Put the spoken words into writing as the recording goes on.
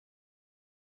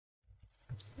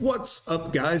What's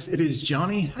up, guys? It is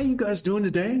Johnny. How you guys doing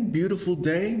today? Beautiful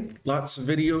day. Lots of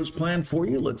videos planned for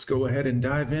you. Let's go ahead and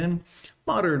dive in.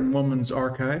 Modern Woman's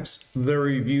Archives, the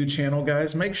review channel,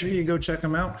 guys. Make sure you go check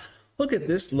them out. Look at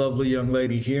this lovely young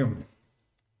lady here.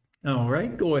 All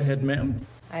right, go ahead, ma'am.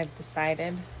 I've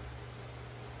decided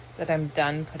that I'm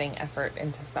done putting effort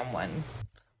into someone.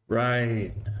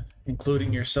 Right.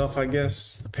 Including yourself, I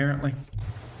guess, apparently.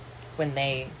 When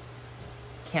they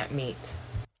can't meet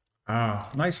Ah,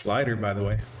 nice lighter, by the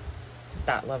way.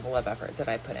 that level of effort that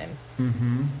I put in.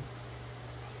 Mm-hmm.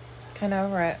 Kind of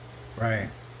over it. Right.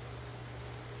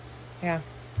 Yeah.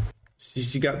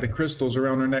 She got the crystals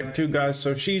around her neck too, guys.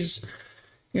 So she's,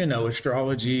 you know,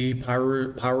 astrology,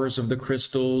 powers of the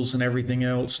crystals and everything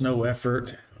else, no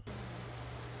effort.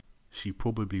 She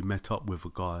probably met up with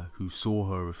a guy who saw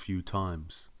her a few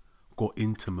times, got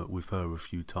intimate with her a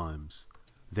few times.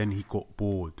 Then he got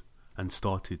bored and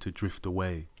started to drift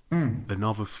away.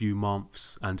 Another few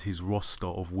months and his roster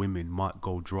of women might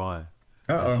go dry.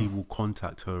 And he will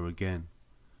contact her again.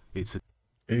 It's a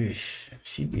Eesh,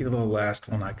 she'd be the last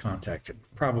one I contacted,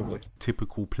 probably.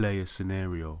 typical player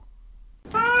scenario.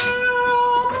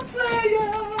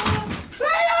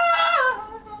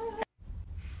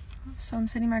 So I'm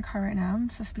sitting in my car right now. I'm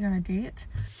supposed to be on a date.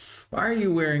 Why are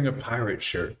you wearing a pirate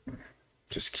shirt?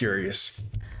 Just curious.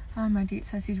 My date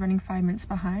says he's running 5 minutes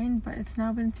behind, but it's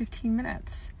now been 15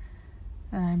 minutes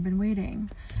that I've been waiting.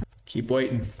 Keep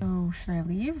waiting. So should I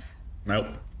leave?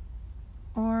 Nope.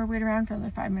 Or wait around for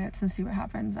another 5 minutes and see what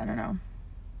happens? I don't know.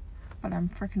 But I'm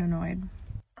freaking annoyed.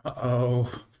 Uh-oh.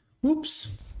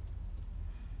 Whoops.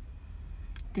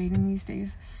 Dating these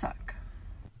days suck.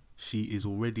 She is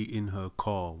already in her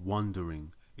car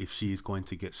wondering if she is going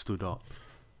to get stood up.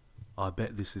 I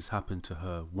bet this has happened to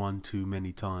her one too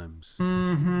many times.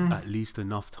 At least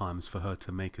enough times for her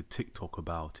to make a TikTok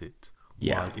about it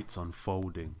while it's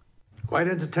unfolding. Quite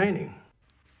entertaining.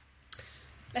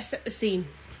 Let's set the scene.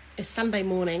 It's Sunday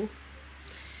morning.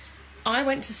 I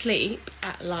went to sleep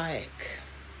at like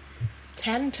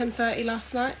 10:30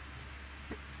 last night.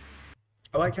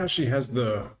 I like how she has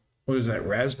the, what is that,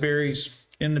 raspberries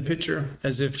in the picture,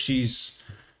 as if she's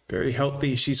very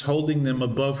healthy. She's holding them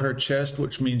above her chest,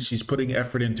 which means she's putting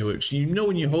effort into it. You know,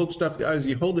 when you hold stuff, guys,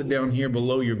 you hold it down here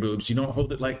below your boobs. You don't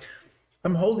hold it like,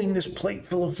 I'm holding this plate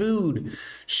full of food.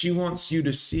 She wants you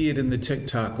to see it in the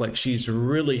TikTok like she's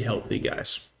really healthy,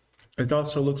 guys. It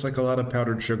also looks like a lot of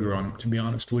powdered sugar on it, to be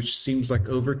honest, which seems like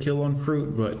overkill on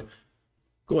fruit, but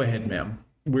go ahead, ma'am.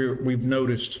 We've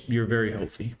noticed you're very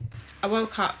healthy. I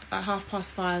woke up at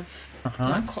 5:30,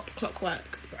 like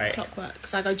clockwork. Right. Clockwork,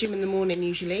 because I go gym in the morning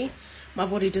usually. My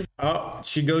body does. Oh,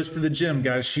 she goes to the gym,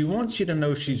 guys. She wants you to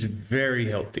know she's very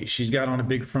healthy. She's got on a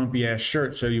big frumpy ass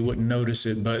shirt so you wouldn't notice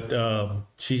it, but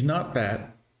she's not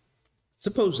fat.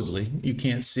 Supposedly, you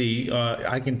can't see.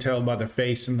 I can tell by the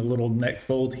face and the little neck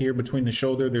fold here between the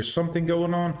shoulder. There's something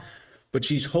going on, but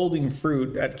she's holding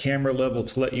fruit at camera level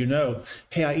to let you know,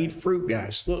 hey, I eat fruit,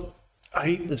 guys. Look, I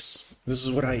eat this. This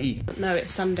is what I eat. No,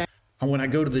 it's Sunday And when I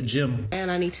go to the gym, and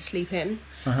I need to sleep in.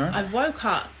 I woke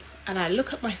up and I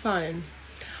look at my phone.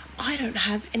 I don't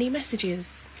have any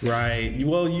messages. right?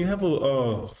 Well, you have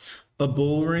a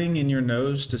bull ring in your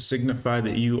nose to signify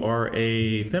that you are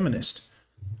a feminist.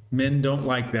 Men don't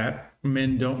like that.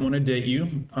 Men don't want to date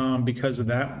you because of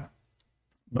that.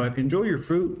 But enjoy your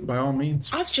fruit by all means.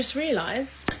 I've just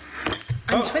realised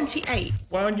I'm 28.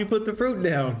 Why don't you put the fruit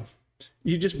down?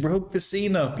 You just broke the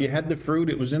scene up. You had the fruit,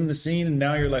 it was in the scene, and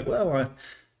now you're like, well,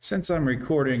 since I'm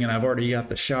recording and I've already got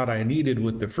the shot I needed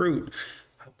with the fruit,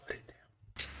 I'll put it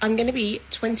down. I'm going to be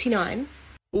 29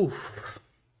 Oof.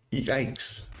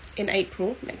 Yikes. in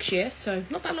April next year, so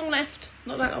not that long left.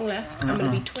 Not that long left. I'm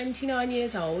going to be 29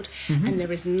 years old, and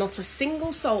there is not a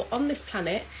single soul on this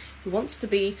planet who wants to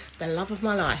be the love of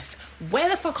my life. Where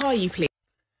the fuck are you, please?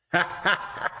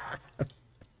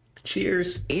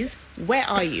 Cheers. Where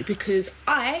are you? Because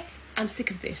I am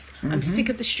sick of this. I'm sick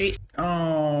of the streets.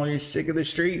 Oh, you're sick of the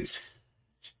streets?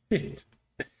 Shit.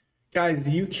 Guys,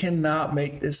 you cannot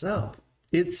make this up.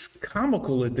 It's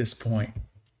comical at this point.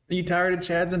 Are you tired of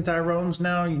Chads and Tyrones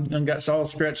now? You done got all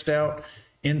stretched out,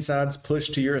 insides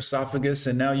pushed to your esophagus,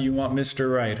 and now you want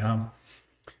Mr. Right, huh?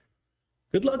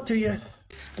 Good luck to you.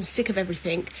 I'm sick of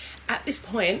everything. At this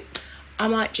point, I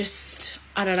might just,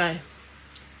 I don't know,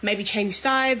 maybe change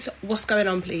sides. What's going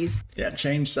on, please? Yeah,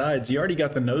 change sides. You already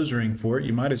got the nose ring for it.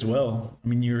 You might as well. I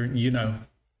mean,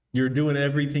 you're doing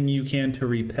everything you can to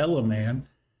repel a man.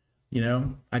 You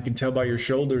know, I can tell by your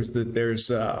shoulders that there's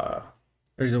a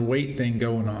weight thing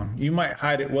going on. You might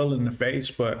hide it well in the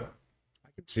face, but I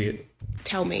can see it.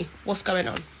 Tell me, what's going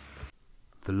on?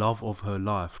 The love of her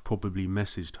life probably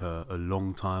messaged her a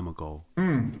long time ago,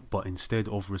 but instead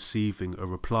of receiving a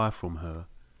reply from her,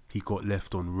 he got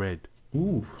left on red.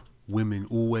 Ooh. Women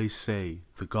always say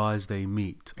the guys they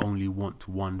meet only want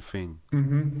one thing.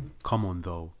 Come on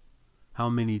though, how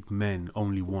many men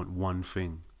only want one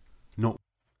thing? Not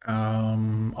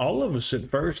all of us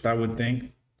at first, I would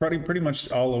think. Pretty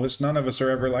much all of us. None of us are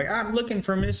ever like, I'm looking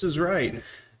for Mrs. Right.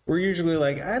 We're usually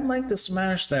like, I'd like to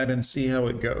smash that and see how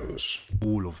it goes.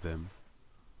 all of them.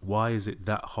 Why is it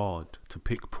that hard to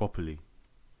pick properly?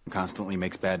 Constantly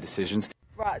makes bad decisions.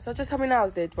 Right, so just how my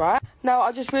nails did, right? Now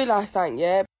I just realised something,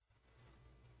 yeah?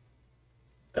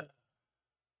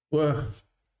 Well,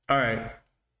 all right.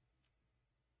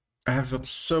 I have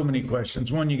so many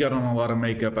questions. One, you got on a lot of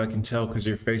makeup, I can tell, because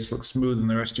your face looks smooth and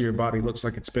the rest of your body looks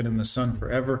like it's been in the sun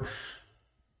forever.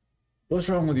 What's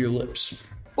wrong with your lips?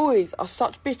 Boys are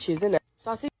such bitches, innit?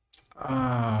 So I see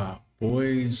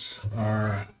Boys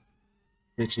are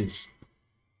bitches.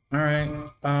 All right.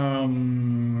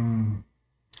 I'm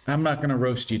not gonna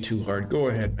roast you too hard. Go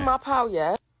ahead, man. my pal,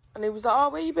 yeah? And he was like, oh,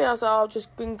 where you been? I said, oh, I've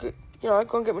just been, go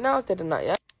and get my nails did and that,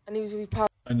 yeah? And he was with his pal.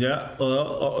 Yeah.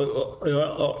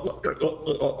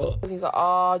 He's like,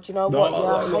 oh, do you know what?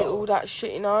 Yeah, I hate all that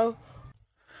shit, you know?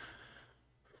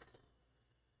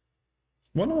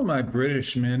 One of my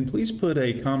British men, please put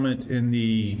a comment in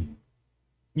the,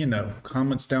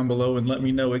 comments down below and let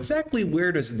me know exactly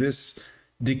where does this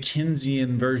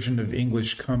Dickensian version of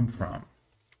English come from.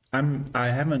 I'm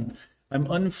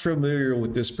unfamiliar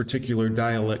with this particular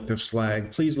dialect of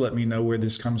slag. Please let me know where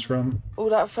this comes from. All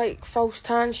that fake false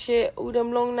tan shit, all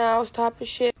them long nails type of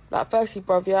shit. Like, firstly,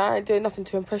 bruv, yeah, I ain't doing nothing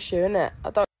to impress you, innit? I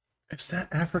don't Is that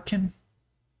African?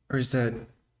 Or is that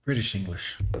British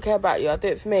English? care about you, I do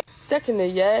it for me. Secondly,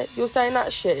 yeah, you're saying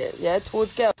that shit, yeah,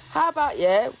 towards girls. How about,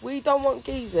 yeah, we don't want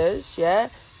geezers, yeah,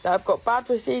 that have got bad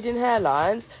receding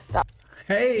hairlines, that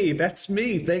Hey, that's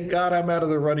me. Thank God I'm out of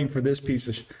the running for this piece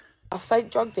of are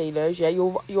fake drug dealers, yeah,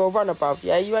 you're a runner, bruv,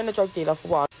 yeah, you ain't a drug dealer for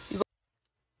one.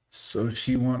 So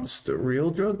she wants the real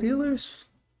drug dealers?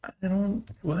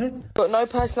 What? Got no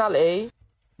personality.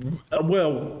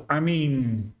 Well, I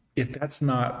mean, if that's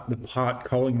not the pot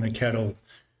calling the kettle,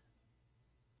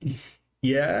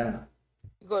 yeah.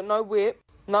 You got no whip,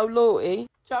 no loyalty. Do you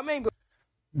know what I mean?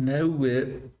 No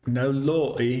whip, no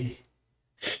loyalty.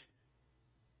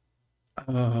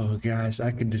 Oh, guys,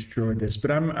 I could destroy this, but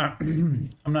I'm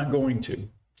not going to.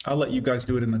 I'll let you guys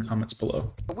do it in the comments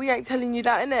below. We ain't telling you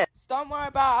that, innit? Don't worry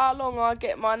about how long I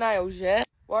get my nails, yeah?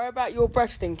 Worry about your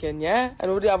breath stinking, yeah? And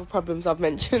all the other problems I've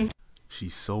mentioned.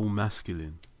 She's so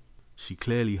masculine. She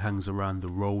clearly hangs around the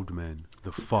roadmen,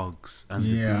 the thugs, and the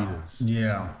dealers.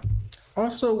 Yeah.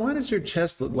 Also, why does your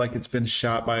chest look like it's been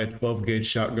shot by a 12-gauge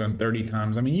shotgun 30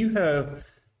 times? I mean, you have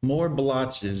more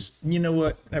blotches. You know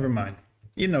what? Never mind.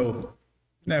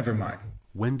 Never mind.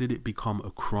 When did it become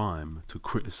a crime to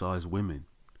criticize women?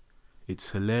 It's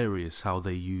hilarious how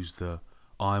they use the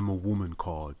I'm a woman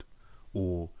card,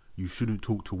 or you shouldn't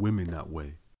talk to women that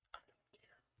way.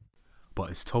 But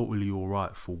it's totally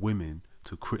alright for women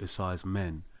to criticize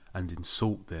men and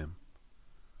insult them.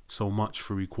 So much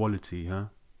for equality, huh?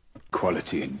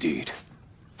 Quality indeed.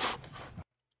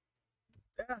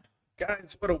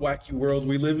 Guys, what a wacky world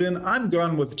we live in. I'm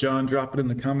Gone with John. Drop it in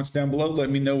the comments down below.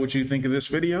 Let me know what you think of this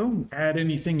video. Add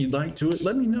anything you'd like to it.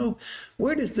 Let me know,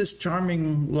 where does this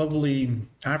charming, lovely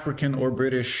African or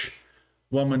British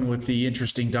woman with the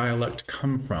interesting dialect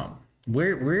come from?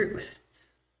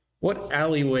 What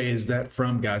alleyway is that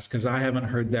from, guys? Because I haven't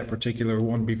heard that particular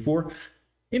one before.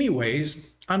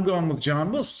 Anyways, I'm Gone with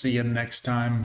John. We'll see you next time.